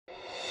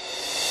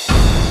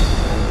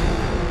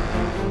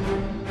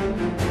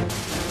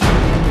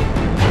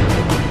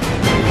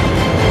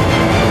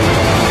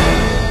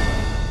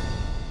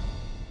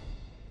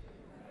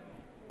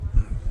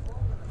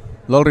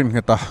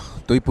Lalrinngheta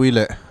Dawrpui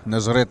le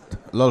Nazareth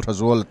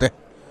Lalthazuala te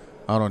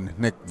aron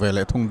nek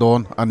vele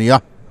thungdon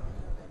ania.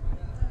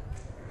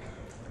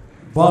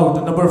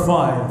 Bout number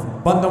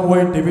 5,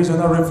 bantamweight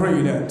divisional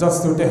referee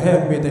just to the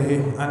head with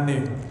the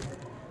Annie.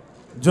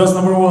 Just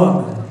number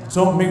 1,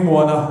 Chong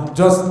Mingwana.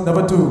 Just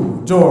number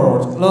 2,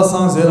 George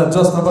Lalthazuala.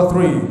 Just number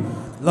 3,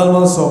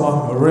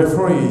 Lalmalsoma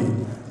referee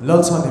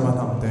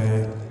Lalthazuala.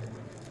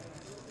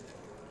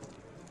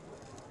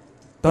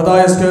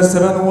 Tata SK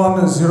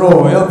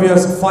 710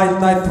 LPS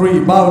Fight Night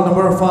 3 bout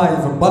number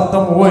 5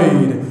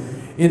 bantamweight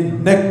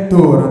in neck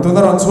tour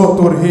tunaran suak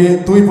tour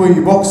hi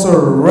Dawrpui boxer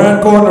red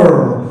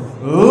corner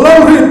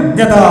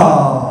Lalrinngheta.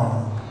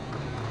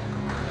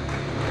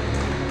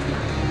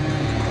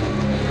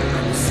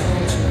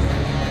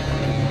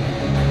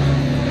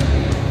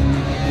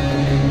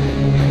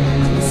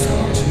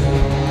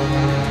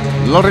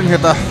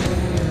 Lalrinngheta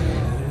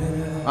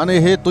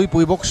ani he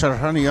Dawrpui boxer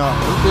ania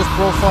LPS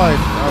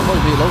profile voi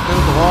bi lo tel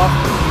to ha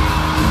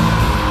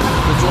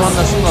chuan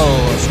national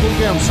school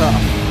games a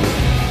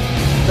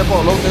tepo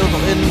lo tel to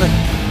in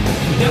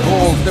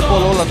gold tepo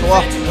lo la to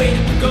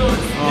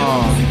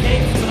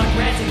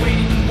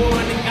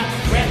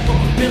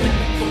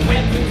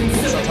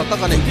sa thata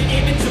ka ni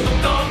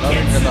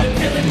Lalrinngheta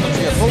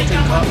sia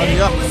coaching ka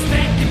ania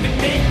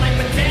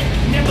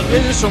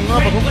ini sunga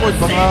patung point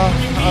banga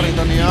ari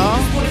tania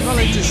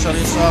ngale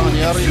chisari sa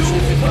ania ri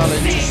sifit ngale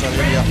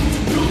chisari dia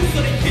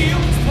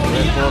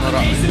red corner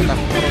kita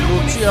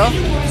producia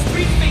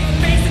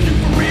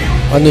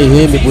ani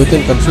he mi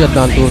puiten kan siat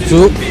dan tur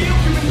chu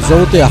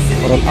zotia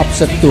ron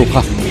upset tu kha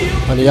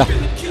ania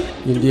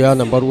India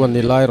number 1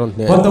 ni lai ron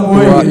ne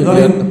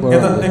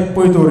Lalrinngheta nek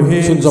puitur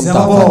he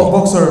Singapore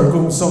boxer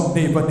kum som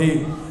ni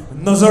pani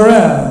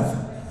Nazareth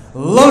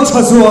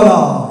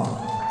Lalthazuala.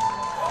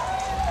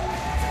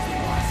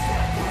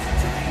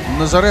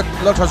 Nazareth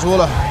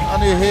Lalthazuala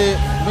ani he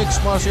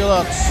mixed martial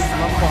arts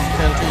nampang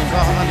khel team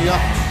ka ania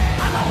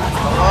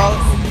tangwal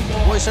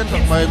voice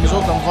center mai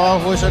Mizoram tangwal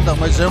voice center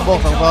mai Zembo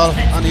tangwal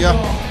ania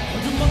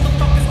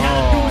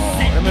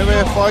MMA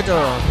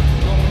fighter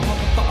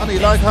ani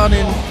lai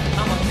khanin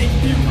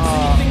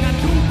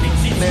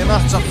nena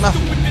chakna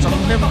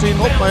changnem tin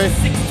op mai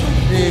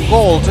ni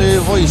goal te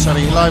voice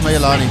ari lai mai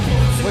lani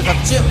voi khat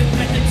che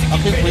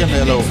akhing pui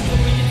ne lo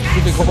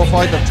ti ko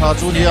fighter tha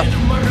junia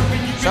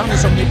sang ni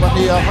som ni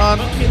pani ahan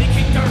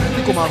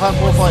ni kuma khan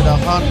profile da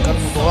khan kan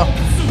to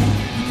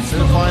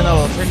semi final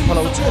ten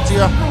palo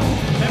chia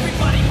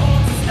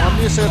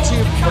ami se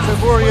chief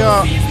February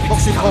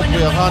boxing cup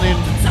ya khanin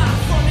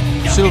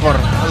silver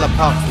ala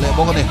phak le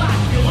bogani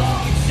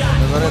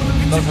Nazareth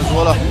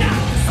Lalthazuala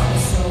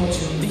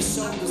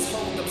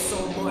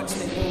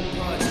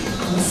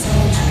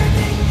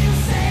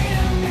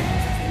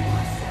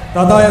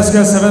Tata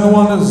SK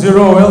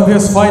 710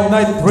 LPS Fight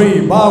Night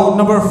 3 bout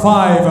number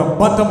 5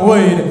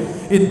 bantamweight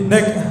in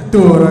neck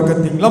tour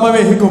kating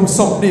lamame hikum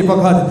som ni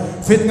pakhat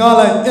fit nga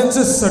lai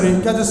accessory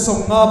ka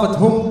som nga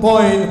pathum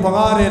point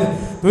pangarin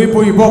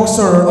Dawrpui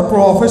boxer a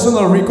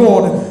professional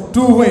record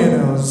 2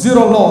 win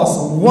 0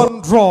 loss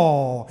 1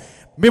 draw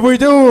mi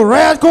puitu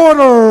red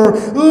corner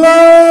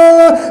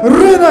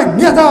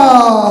Lalrinngheta.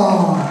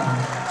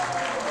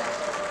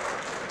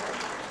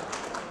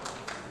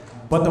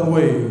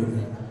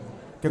 Bantamweight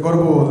ke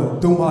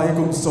korbol tumai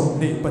kum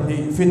somni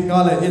pani fit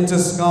nga le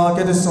inches nga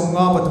ke de som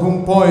nga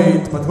pathum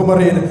point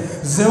pathumarin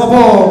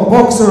Singapore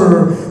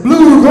boxer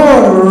blue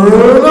corner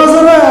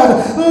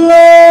Nazareth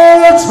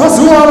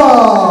Lalthazuala.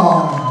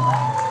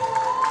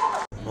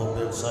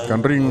 kan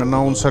ring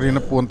announcer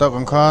in punta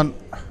kan khan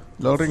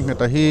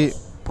Lalrinngheta hi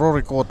pro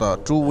record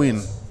 2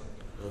 win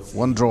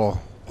 1 draw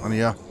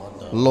ania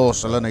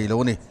loss ala nei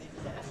lo ni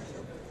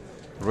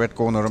red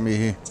corner mi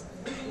hi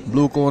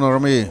blue corner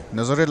mi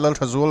Nazareth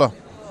Lalthazuala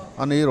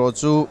ani ro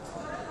chu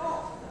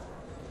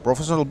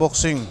professional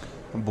boxing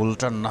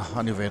bulletin na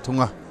ani ve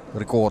thunga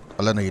record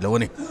ala nei lo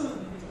ni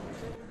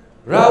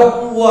round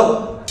 1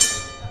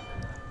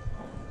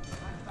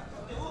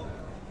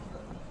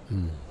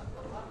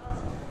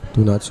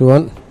 tuna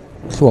chuan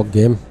thuak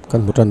game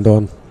kan mutan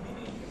don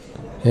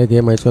he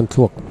game ai chuan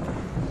thuak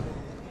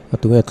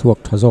atunge thuak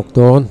thazok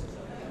don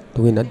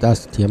tungin adas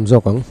thiam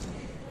zokang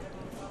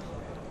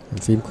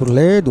fin khur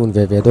le dun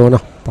ve ve dona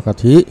pakhat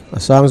hi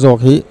asang zok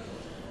hi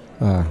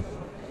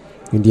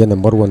India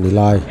number 1 ni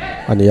lai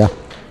ania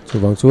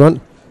chuwang chuan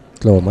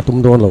tlo matum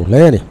don lo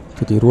hle ni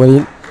chuti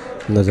ruin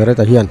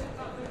Nazareth hian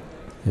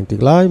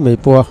engtik lai mei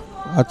po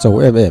a chau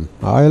ai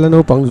la no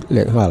pang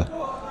le hal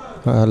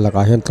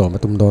laka hian tlo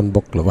matum don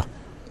bok lowa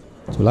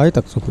chulai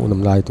tak chu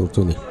nam lai tur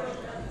chu ni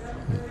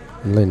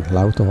len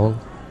lau to hong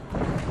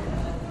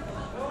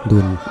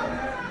dun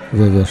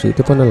ve si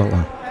te pon lang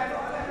a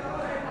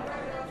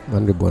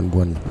man ri buan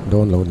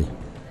don lo ni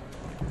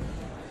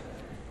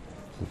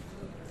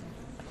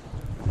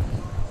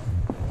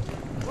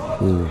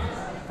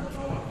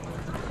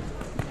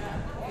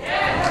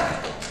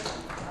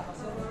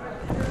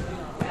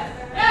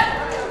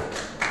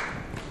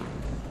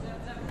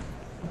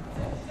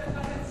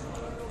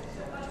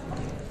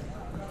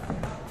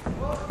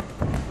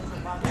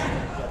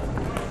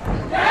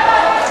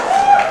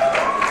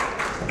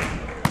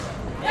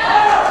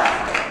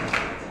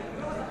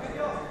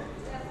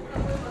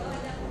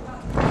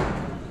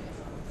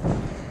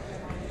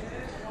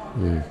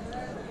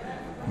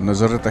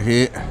Nazareth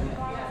hi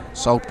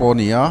Southpaw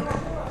niya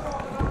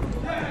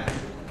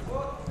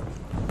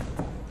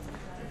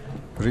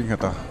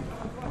Lalrinngheta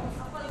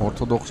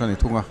Orthodox ani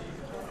thunga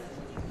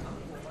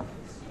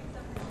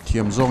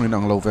thiam zong in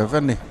ang lo ve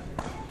ven ni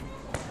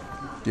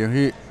tiang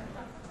hi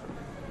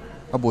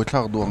a boi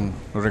thak duang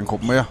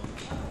rengkhop maya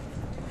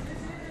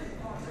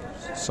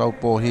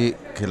Southpaw hi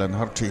khilan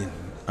har thin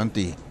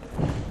anti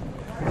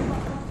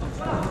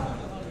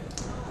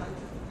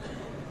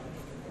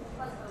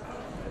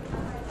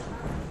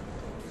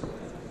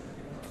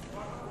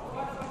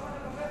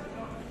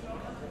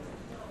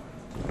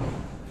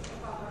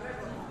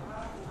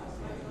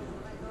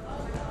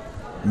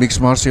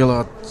mixed martial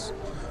arts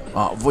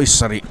voice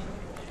sari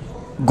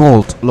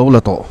gold lola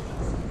to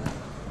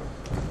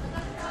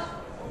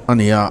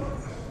ania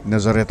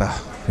Nazareth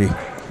hi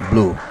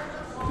blue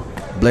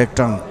black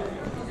tang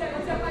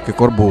ke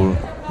korbul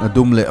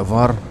adum le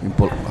avar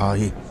impol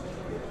hi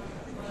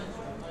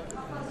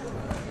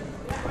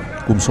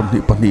kumsom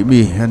ni pani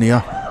mi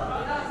ania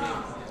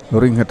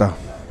Lalrinngheta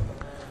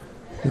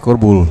ke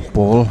korbul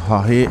pol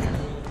hi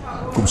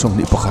kumsom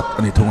ni pakhat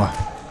ani thunga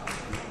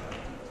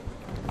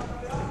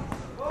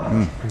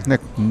nek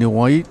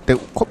niwai te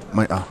khop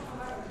mai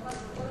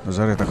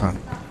Nazareth khan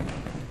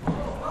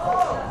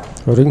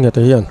Lalrinngheta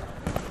hian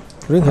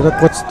Lalrinngheta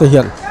coach te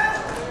hian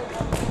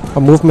a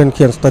movement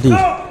khian study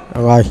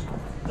angai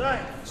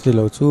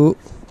stilo chu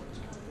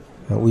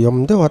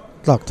uyam dewat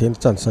lak then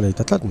chan sanei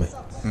tatlat mai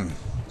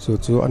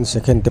chu an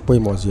second te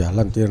poimo zia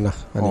lantirna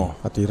ani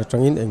atira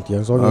tangin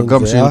engtiang zong in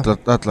gam sil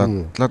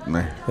tlat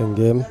mai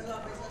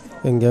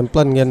engem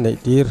plan ngen nei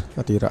tir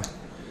atira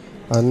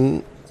an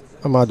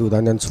amadu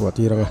danan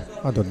chuatiranga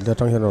adon da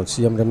tang hian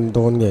siam rem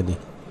don nge ni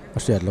a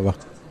hriat lawa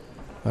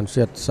an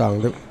hriat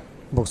sang de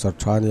boxer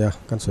thania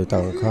kan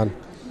soitang khan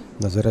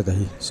Nazareth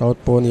hi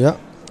Southpaw nia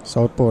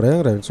Southpaw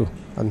reng chu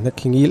an nek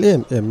khingil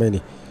em mai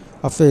ni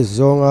a face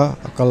zonga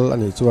akal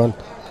ani chuan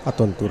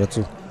aton tura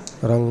chu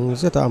rang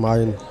zeta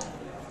amain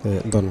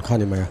don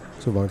khani maya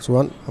chuwang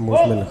chuan a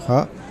movement kha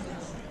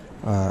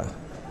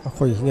a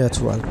khoi hinga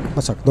chuan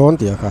pasak don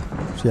tia kha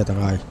hriat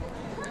angai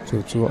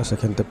chu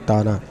second tep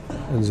tana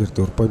anjir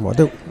Dawrpui mo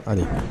deuh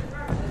ani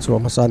chu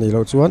masani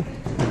lo chuan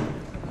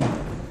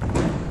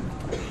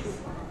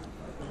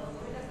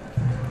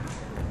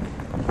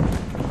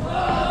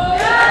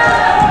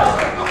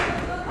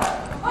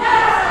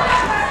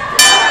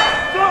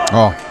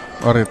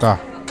arita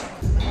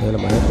Đây là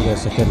máy punya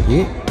second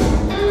hit.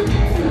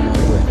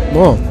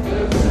 Mo.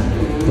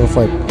 Top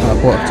 5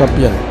 của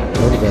champion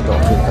nó về tổ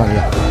chuyên khoan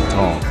ya.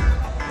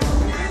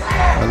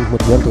 Anh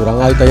một viên từ đằng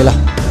ai tây là.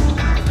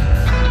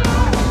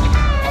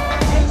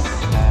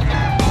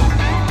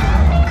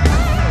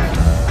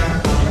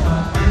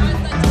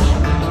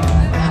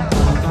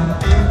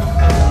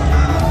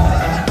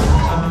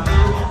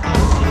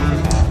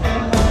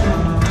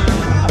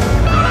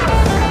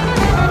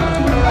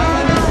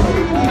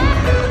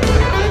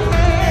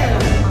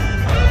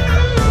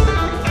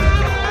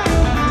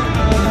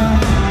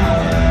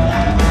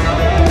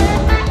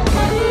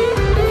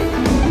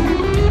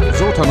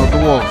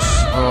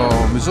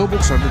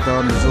 Mizoram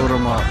Tata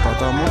Mizoram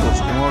Tata Motors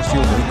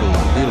commercial vehicle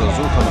dealer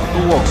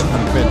Tata works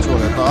and petrol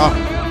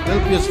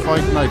LPS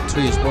Fight Night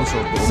 3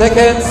 sponsored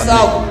Seconds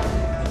out.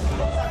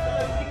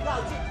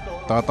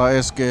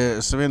 Tata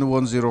SK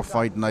 710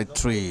 Fight Night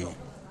 3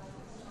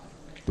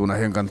 tuna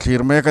hengkan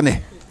clear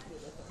mekani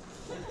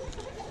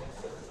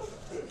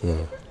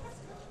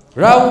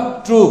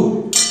Round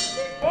 2.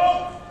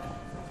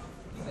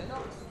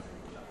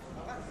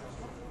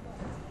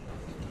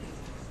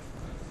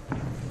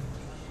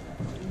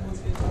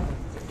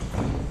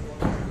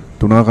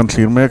 tuna kan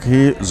clear mek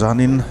hi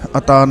zanin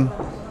atan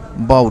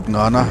baut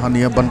ngana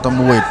hania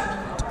bantamweight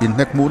in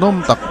nek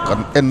munom tak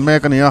kan en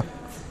mekania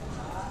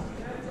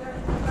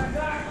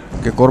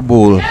ke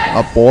korbul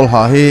a pol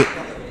ha hi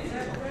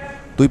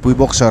tuipui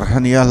boxer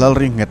hania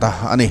Lalrinngheta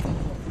ani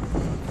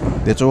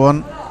te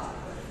chuan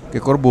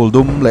ke korbul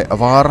dum le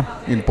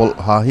avar in pol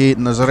ha hi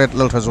Nazareth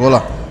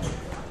Lalthazuala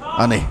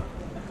ani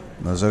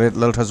Nazareth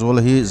Lalthazuala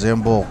hi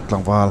zembok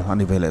tlangwal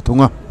ani vele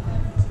thunga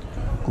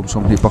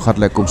kumsom ni pakhat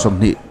le kumsom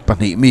ni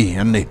pani mi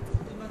ani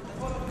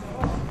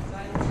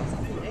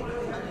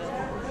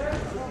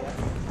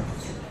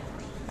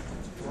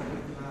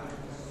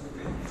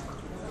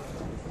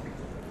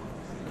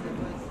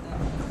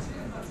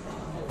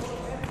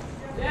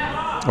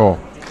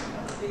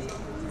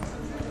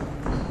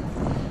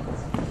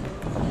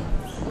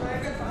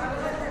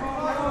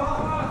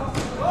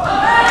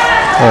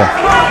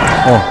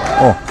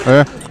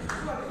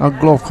a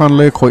glove khan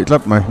le khoi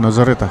tlat mai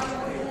Nazareth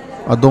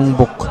adong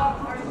bok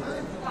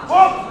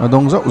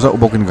adong zau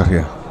bokin ka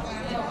hiya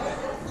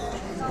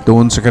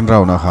tun second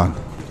round na khan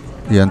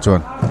yan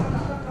chuan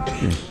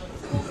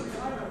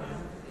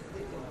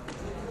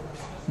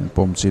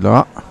pom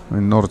chila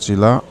nor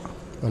chila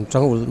an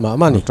changul ma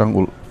mani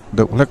changul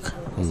deuh lek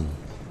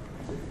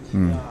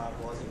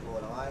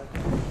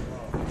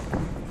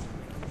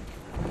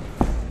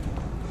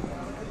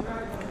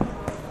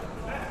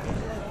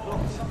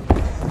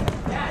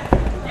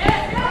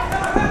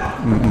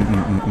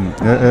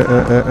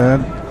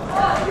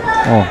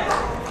Oh,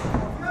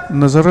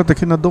 Nazareth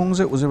takin na dong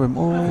ze uze bem.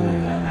 Oh,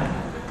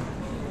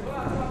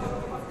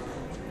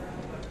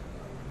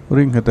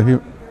 Lalrinngheta hi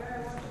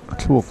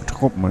thuốc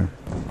khop mai.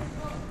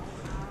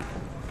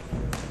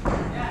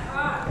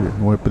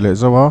 Ngồi pile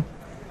zawa.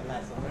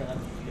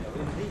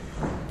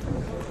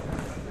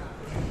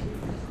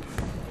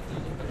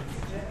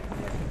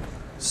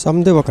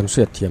 Samde wa kan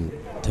shet thiam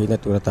theina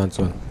tura tan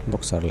chuan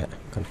boxer le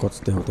kan coach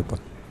te hote pon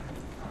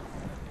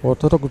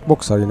orthodox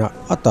boxer ina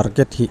a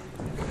target hi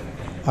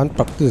an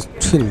practice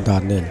thin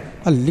dan nen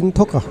a ling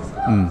thoka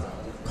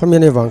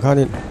khamene wang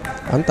khanin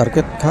an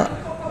target kha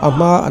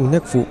ama an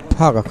nek fu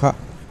phaka kha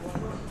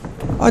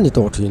ani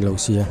to thin lo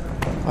sia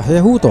a he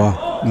hu to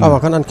ama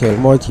kan an khel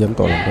moi thiam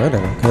to lo da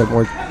khel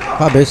moi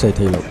kha be sai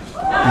thei lo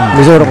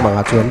Mizoram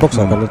manga chuan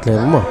boxer kan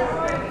tlem mo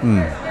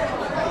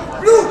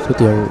chu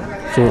tiang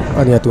so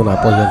ania tu na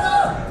po hian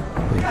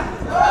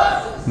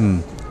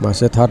mà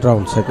sẽ third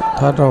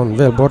round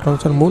về bot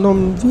round chân muốn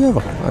ông vía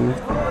vào anh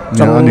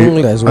trong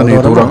lẽ rồi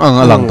anh tu rằng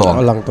anh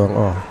lăng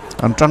toàn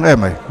anh trắng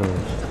em mày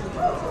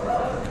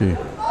kì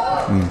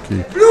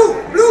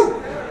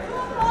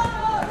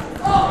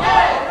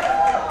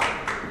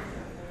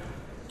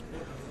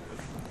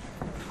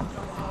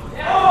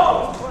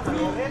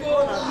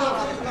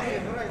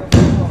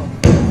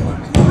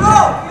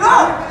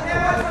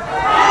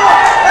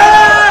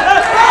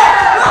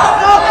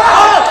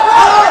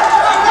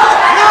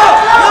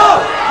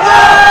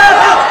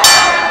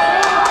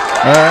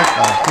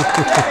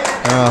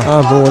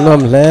bộ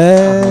nằm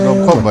lẽ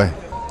không vậy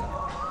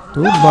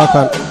tú ba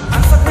kan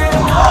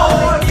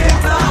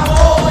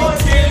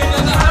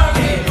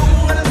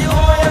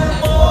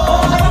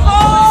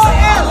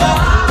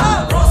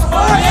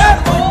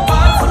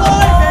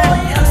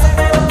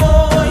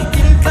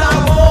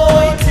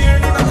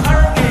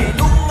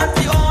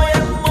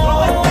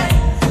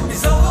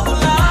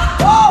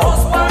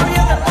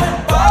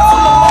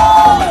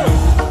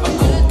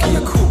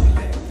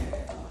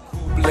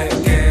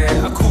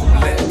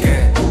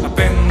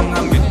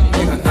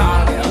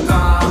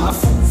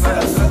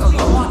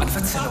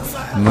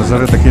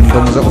Nazareth takin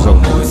dong zau zau.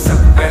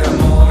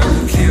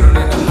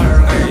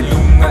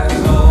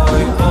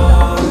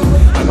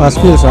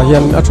 Aspil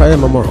sahian atrai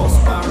mamor.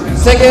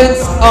 Seconds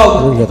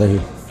out. Lalrinngheta hi.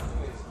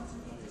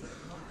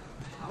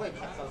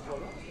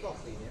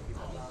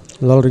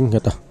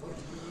 Lalrinngheta.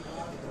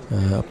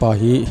 Apa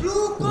hi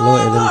lo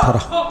event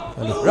thara.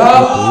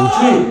 Round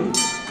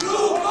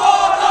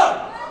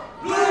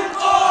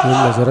 3.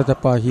 Nazareth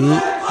apa hi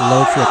lo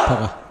fiat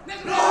thara.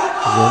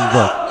 Zone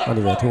block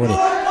ani ve thu ani.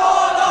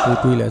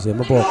 Tui lại sẽ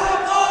mất bọc.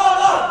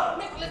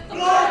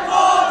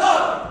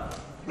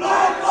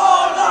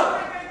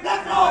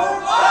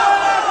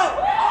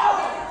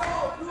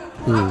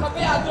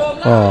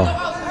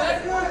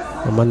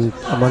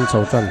 Aman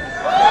sầu trần.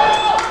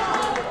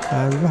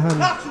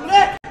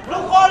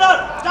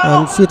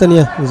 An phi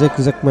tania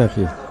zek mà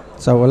khi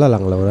sau là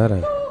lằng lầu ra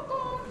rồi.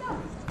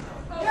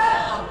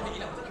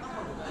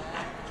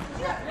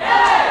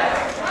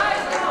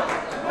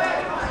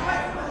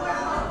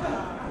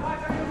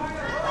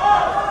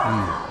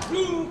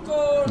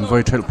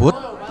 Vậy theo bút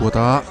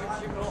ta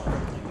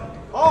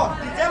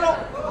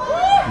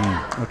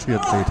nó triệt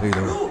thầy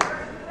đâu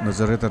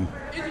Nazareth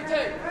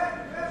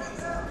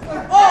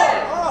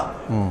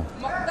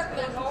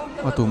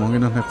mà tụi mong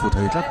nên phụ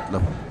thầy rất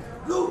lắm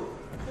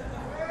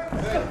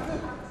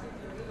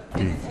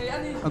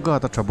aga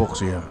ta chabok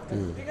sia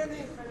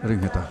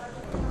Lalrinngheta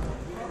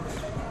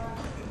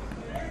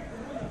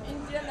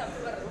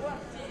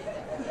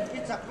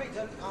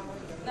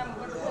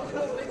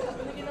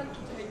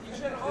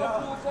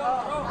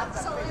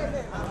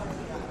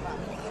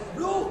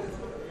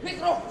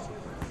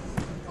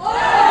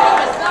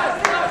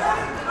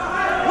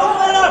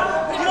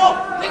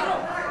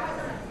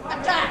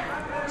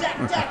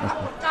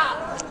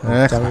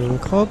Chẳng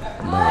khớp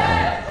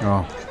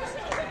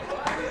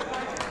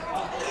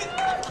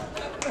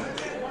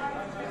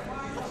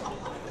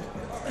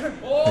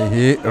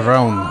hi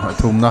round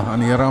thum na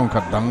ani round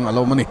khat dang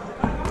alo mani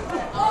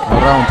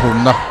round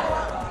thum na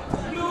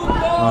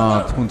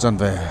thun chan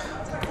ve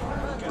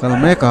kal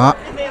me ka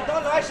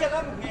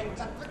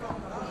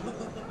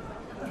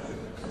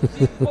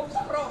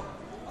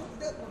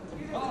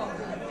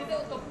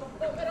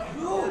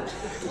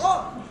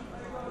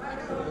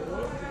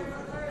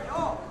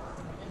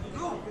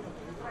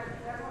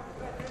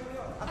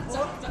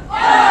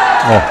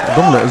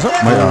dong lệ rất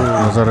mấy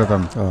Nazareth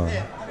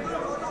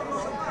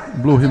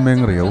blue him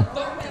meng riu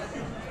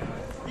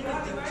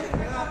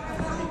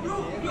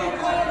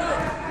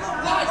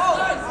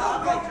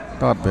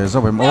tạt về ra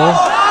về mố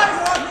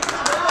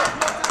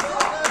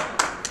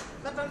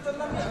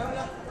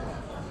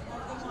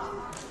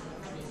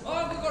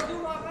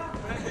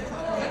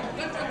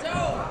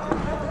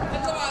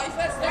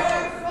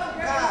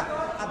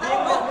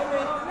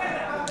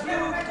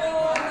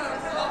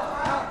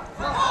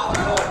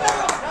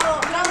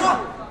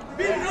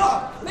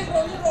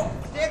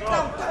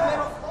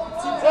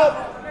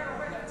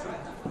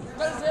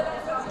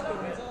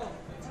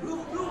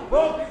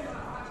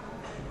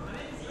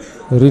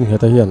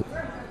Lalrinngheta hian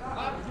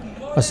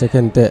a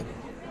second te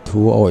thu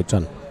oi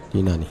chan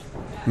tinani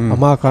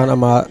ama khan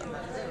ama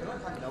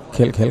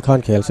khel khan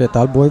khel se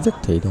tal boy vek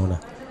thei dona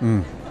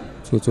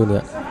chu ne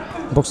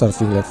boxer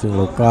fing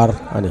lo kar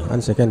ani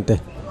an second te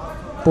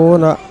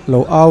pona lo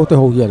out te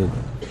ho hian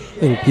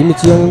eng kimi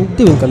chiang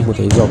tiwin kan hu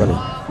thei jo ani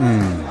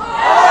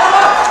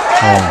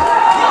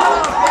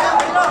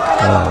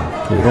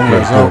rong le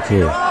zo ke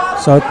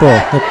south pro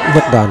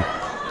het dan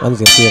an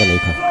je tir ani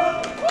kha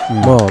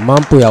mo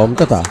mam puya om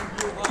tata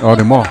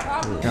de mo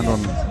kan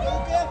don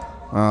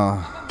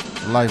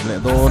live le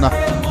do na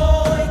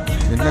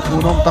in na ku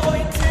nom tak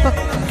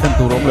kan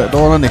tu rom le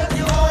do na ni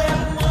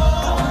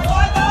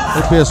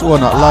LPS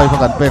one live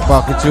kan pek pa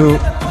ki chu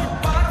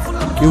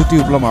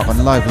YouTube lama kan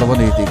live lo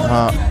ni ti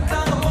kha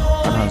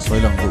kan han soi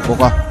lang du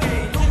boka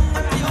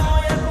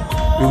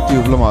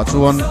YouTube lama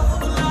chuan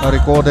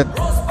recorded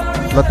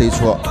la ti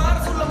chua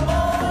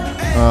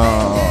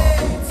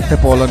te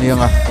pola ni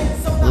anga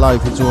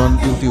live chuan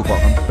YouTube pa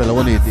kan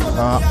pelo ni ti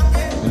kha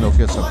in of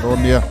yes ron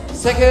nia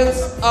Seconds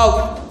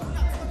out.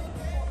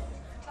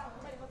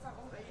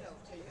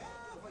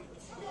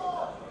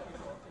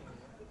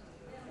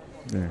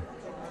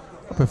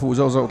 Phải phụ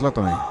dậu lát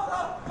này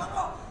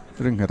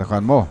Lalrinngheta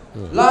khan mo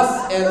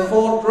Last and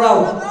fourth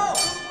round.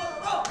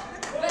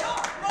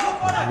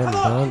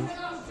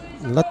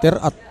 later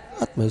at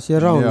mai se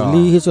round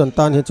li hi chuan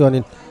tan hi chuan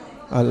in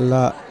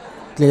ala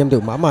claim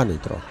deuh ma ma ni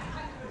tro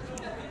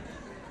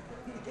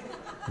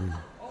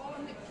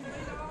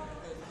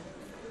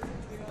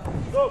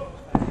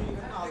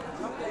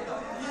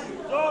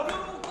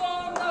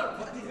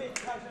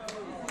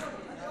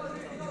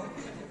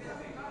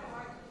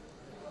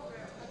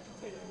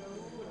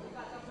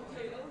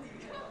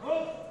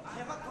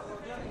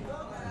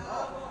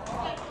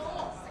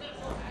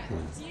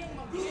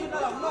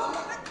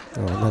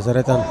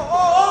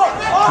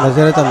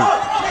Nazarethan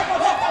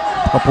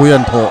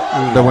kapuyan tho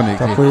dawani ki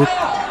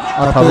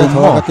kapuyan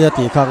tho katia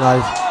ti khangai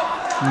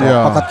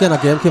pakat ken a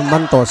game kim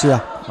man to sia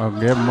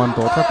game man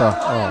to Tata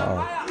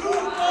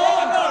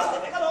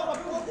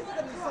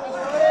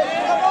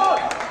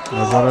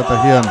Nazareth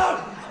hian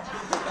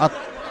at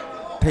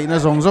theina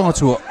zong a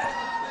chu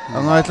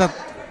angai tlat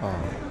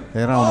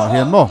he round a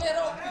hian mo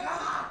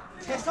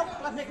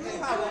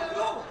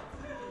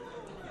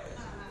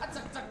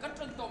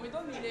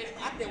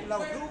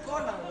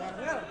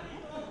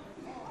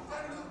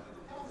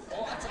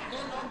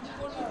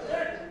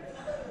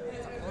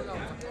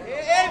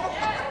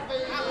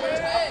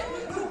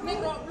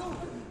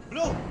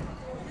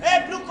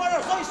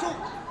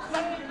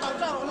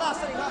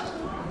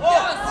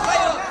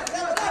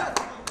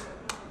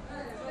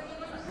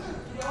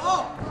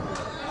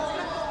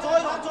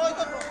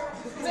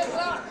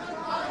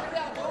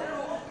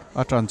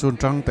atran chun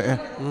trăng te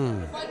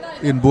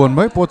in buồn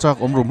mấy po chak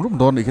om rum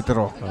don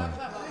ikitero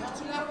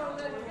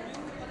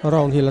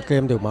round hi la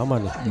game deuh ma ma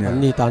ni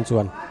an ni tan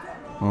chuan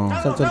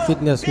san chan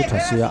fitness hi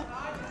thasia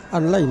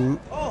an lai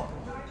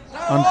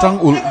an trăng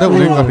ul deuh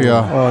ling ka ria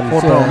po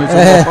round ni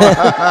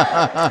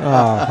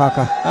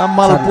ka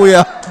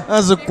Multipurpose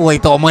azu koi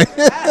to mai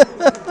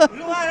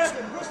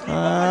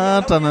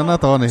trần na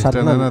to này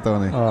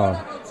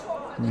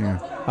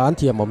an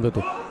thiam mom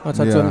tu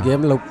san chuan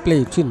game lo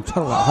play chin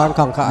chang la han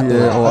khang kha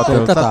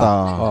ate Tata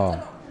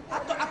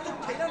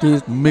ti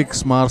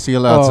mix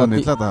martial arts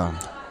ani Tata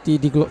ti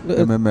diglo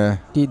MMA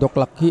ti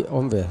doklak hi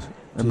om ve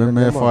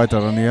MMA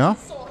fighter ania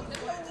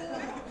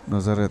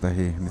Nazareth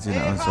hi ni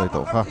china an soi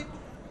to kha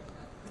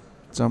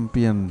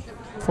champion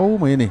fo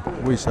mai ni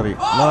wi sari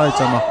lai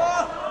chama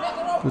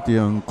tu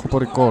tiang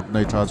khopari court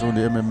nei tha chu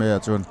ni MMA a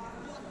chun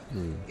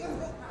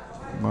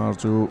mar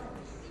chu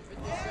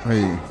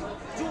hei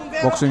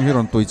boxing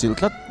hiron tui chil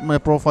tlat mai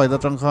profile da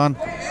tang khan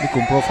ni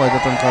kum profile da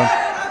tang khan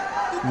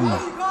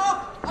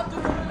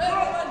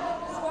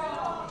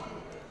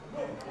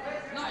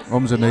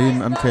om zenein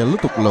an khel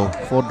lutuk lo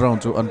fourth round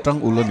chu an tang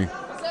ulani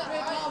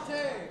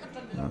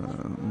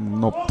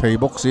nop thei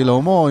boxi lo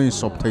mo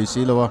sop thei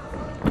si lo wa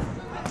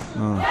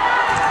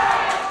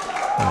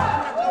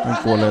an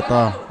ko le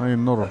ta ai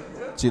nor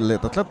chil le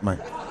ta tlat mai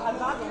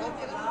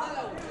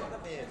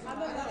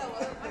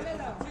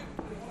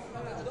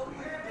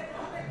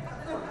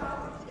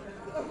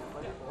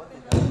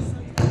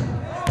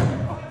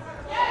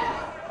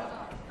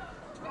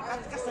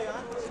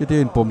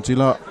Kitin pom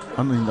chila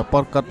an in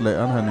apar kat le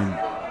an hanin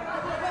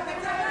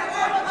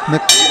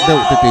nek deu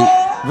titi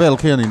vel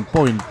khian in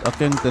point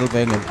akeng tel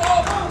vengen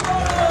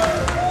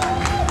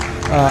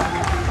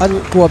an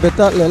kwa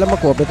beta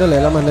le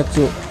lama nek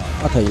chu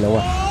a thei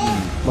lawa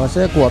ma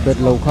se kwa bet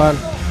lo khan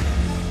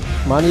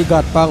mani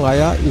gat pa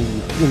ngaya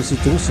in si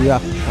chung sia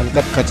an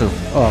kat kha chu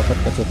kat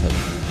chu thei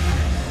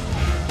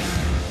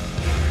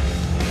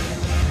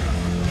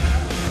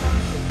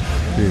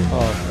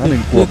an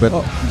in kwa bet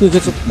ki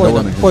chu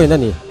point na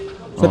ni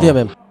sadia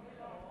mem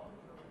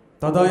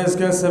Tata SK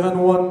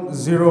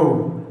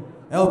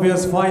 710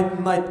 LPS Fight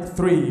Night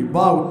 3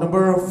 bout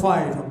number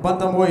 5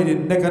 bantamweight in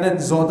Nekanen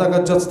Zotaga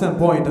just 10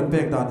 point and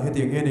back down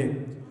hitting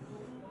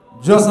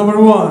just number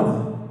 1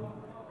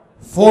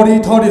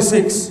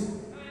 40-36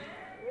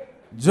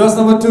 Just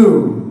number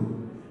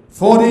 2,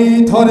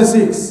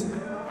 40-26.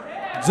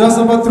 Just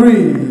number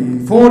 3,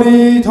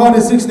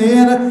 40-26.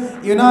 In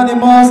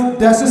unanimous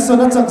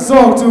decision at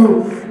Aizawl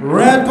to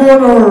red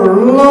corner,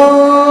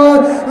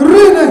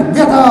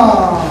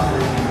 Lalrinngheta.